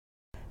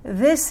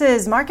This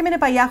is Market Minute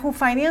by Yahoo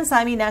Finance.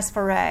 I'm Ines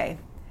Ferre.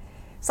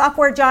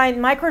 Software giant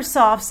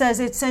Microsoft says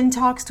it's in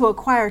talks to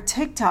acquire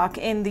TikTok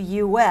in the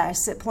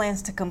U.S. It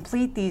plans to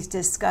complete these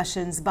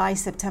discussions by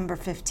September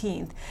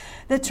 15th.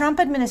 The Trump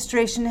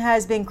administration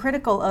has been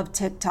critical of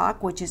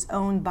TikTok, which is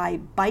owned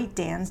by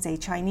ByteDance, a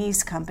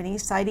Chinese company,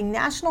 citing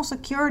national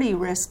security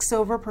risks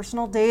over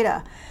personal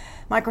data.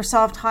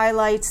 Microsoft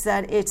highlights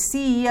that its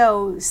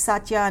CEO,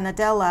 Satya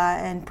Nadella,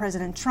 and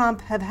President Trump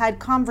have had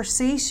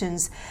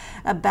conversations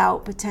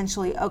about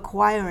potentially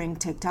acquiring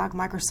TikTok.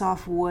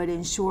 Microsoft would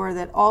ensure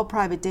that all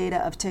private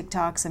data of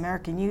TikTok's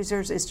American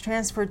users is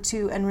transferred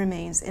to and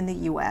remains in the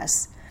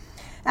U.S.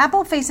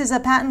 Apple faces a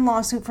patent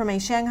lawsuit from a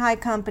Shanghai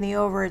company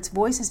over its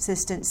voice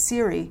assistant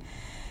Siri.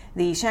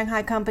 The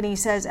Shanghai company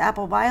says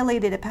Apple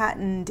violated a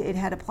patent it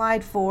had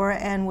applied for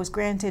and was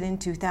granted in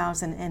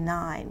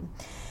 2009.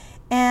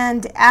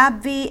 And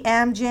AbbVie,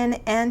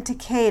 Amgen, and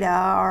Takeda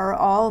are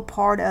all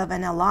part of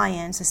an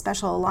alliance, a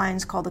special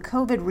alliance called the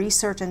COVID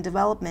Research and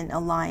Development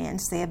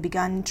Alliance. They have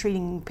begun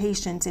treating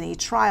patients in a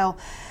trial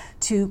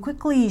to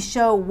quickly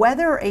show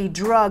whether a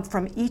drug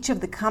from each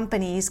of the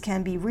companies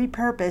can be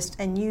repurposed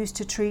and used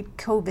to treat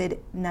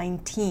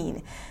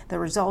COVID-19. The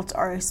results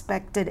are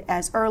expected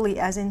as early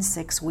as in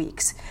 6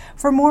 weeks.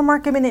 For more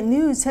Market Minute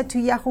news, head to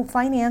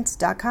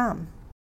yahoofinance.com.